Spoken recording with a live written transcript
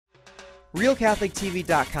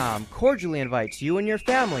RealCatholicTV.com cordially invites you and your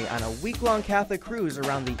family on a week-long Catholic cruise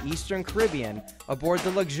around the Eastern Caribbean aboard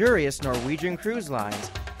the luxurious Norwegian Cruise Lines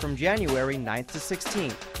from January 9th to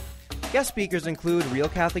 16th. Guest speakers include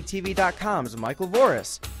RealCatholicTV.com's Michael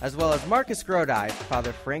Voris, as well as Marcus Grodi,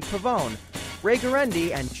 Father Frank Pavone, Ray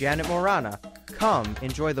Garendi, and Janet Morana. Come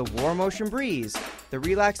enjoy the warm ocean breeze, the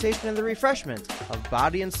relaxation and the refreshment of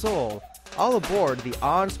body and soul, all aboard the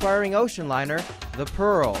awe-inspiring ocean liner, the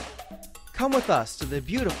Pearl. Come with us to the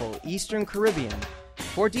beautiful Eastern Caribbean.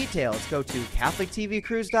 For details, go to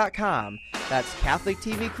CatholicTVCruise.com. That's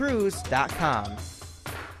CatholicTVCruise.com.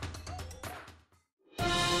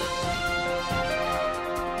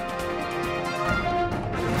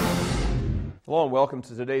 Hello and welcome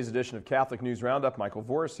to today's edition of Catholic News Roundup. Michael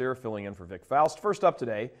Voris here, filling in for Vic Faust. First up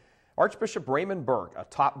today, Archbishop Burke, a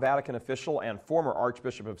top Vatican official and former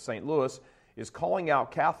Archbishop of St. Louis, is calling out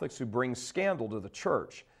Catholics who bring scandal to the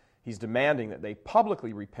church. He's demanding that they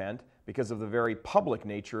publicly repent because of the very public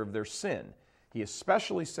nature of their sin. He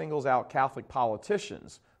especially singles out Catholic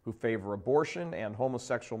politicians who favor abortion and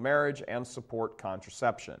homosexual marriage and support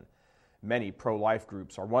contraception. Many pro-life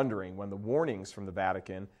groups are wondering when the warnings from the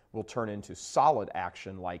Vatican will turn into solid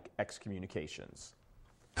action like excommunications.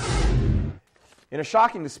 In a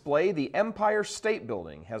shocking display, the Empire State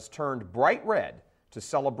Building has turned bright red to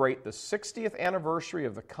celebrate the 60th anniversary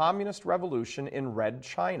of the Communist Revolution in Red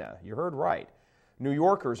China. You heard right. New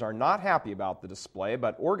Yorkers are not happy about the display,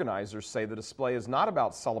 but organizers say the display is not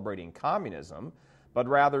about celebrating communism, but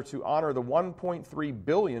rather to honor the 1.3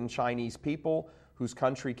 billion Chinese people whose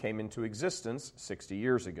country came into existence 60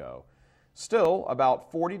 years ago. Still, about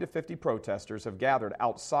 40 to 50 protesters have gathered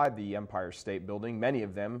outside the Empire State Building, many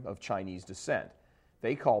of them of Chinese descent.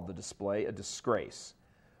 They called the display a disgrace.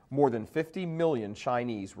 More than 50 million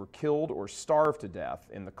Chinese were killed or starved to death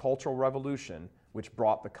in the Cultural Revolution, which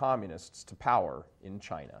brought the communists to power in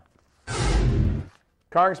China.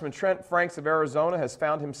 Congressman Trent Franks of Arizona has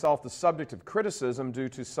found himself the subject of criticism due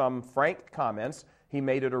to some frank comments he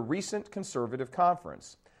made at a recent conservative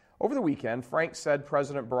conference. Over the weekend, Franks said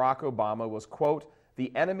President Barack Obama was, quote,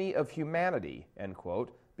 the enemy of humanity, end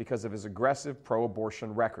quote, because of his aggressive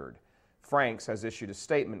pro-abortion record. Franks has issued a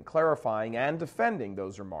statement clarifying and defending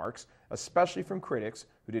those remarks, especially from critics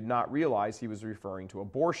who did not realize he was referring to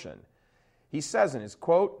abortion. He says in his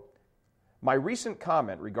quote, my recent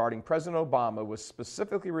comment regarding President Obama was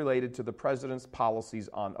specifically related to the president's policies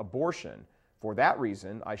on abortion. For that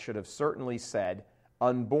reason, I should have certainly said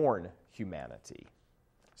unborn humanity.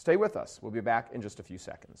 Stay with us. We'll be back in just a few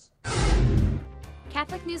seconds.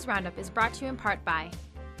 Catholic News Roundup is brought to you in part by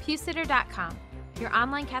PewSitter.com, your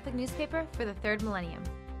online Catholic newspaper for the third millennium.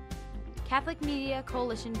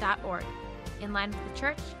 CatholicMediaCoalition.org, in line with the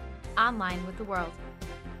Church, online with the world.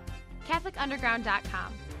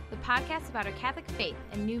 CatholicUnderground.com, the podcast about our Catholic faith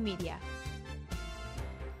and new media.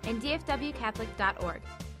 And DFWCatholic.org,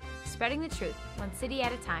 spreading the truth one city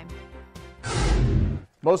at a time.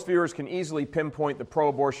 Most viewers can easily pinpoint the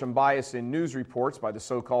pro-abortion bias in news reports by the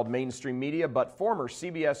so-called mainstream media, but former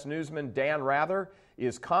CBS newsman Dan Rather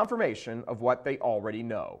is confirmation of what they already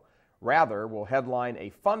know. Rather will headline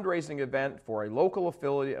a fundraising event for a local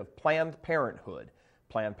affiliate of Planned Parenthood.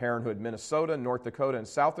 Planned Parenthood Minnesota, North Dakota, and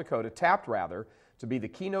South Dakota tapped Rather to be the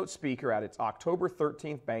keynote speaker at its October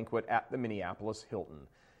 13th banquet at the Minneapolis Hilton.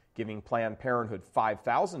 Giving Planned Parenthood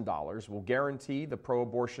 $5,000 will guarantee the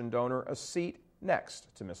pro-abortion donor a seat next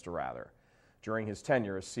to Mr. Rather. During his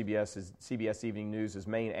tenure as CBS Evening News'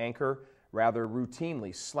 main anchor, Rather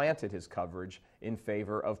routinely slanted his coverage in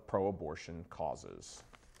favor of pro-abortion causes.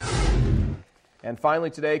 And finally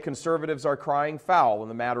today, conservatives are crying foul in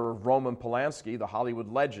the matter of Roman Polanski, the Hollywood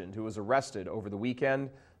legend who was arrested over the weekend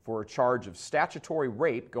for a charge of statutory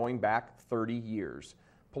rape going back 30 years.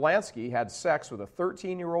 Polanski had sex with a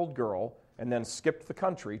 13-year-old girl and then skipped the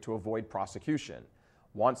country to avoid prosecution.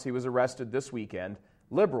 Once he was arrested this weekend,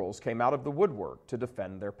 liberals came out of the woodwork to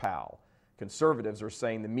defend their pal. Conservatives are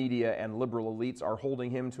saying the media and liberal elites are holding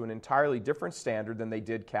him to an entirely different standard than they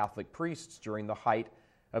did Catholic priests during the height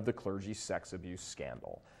of the clergy sex abuse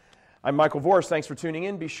scandal. I'm Michael Voris. Thanks for tuning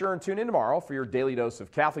in. Be sure and tune in tomorrow for your daily dose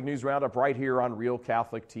of Catholic News Roundup right here on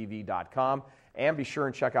RealCatholicTV.com. And be sure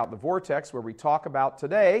and check out The Vortex, where we talk about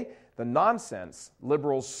today the nonsense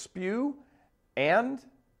liberals spew and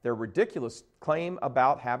their ridiculous claim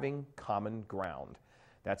about having common ground.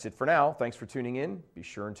 That's it for now. Thanks for tuning in. Be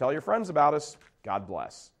sure and tell your friends about us. God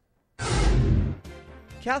bless.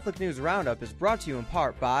 Catholic News Roundup is brought to you in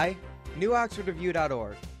part by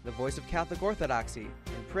NewOxfordReview.org, the voice of Catholic Orthodoxy,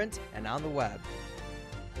 in print and on the web.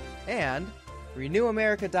 And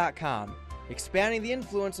RenewAmerica.com, expanding the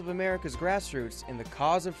influence of America's grassroots in the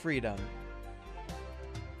cause of freedom.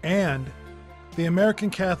 and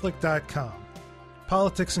theamericancatholic.com.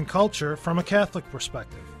 Politics and culture from a Catholic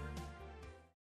perspective.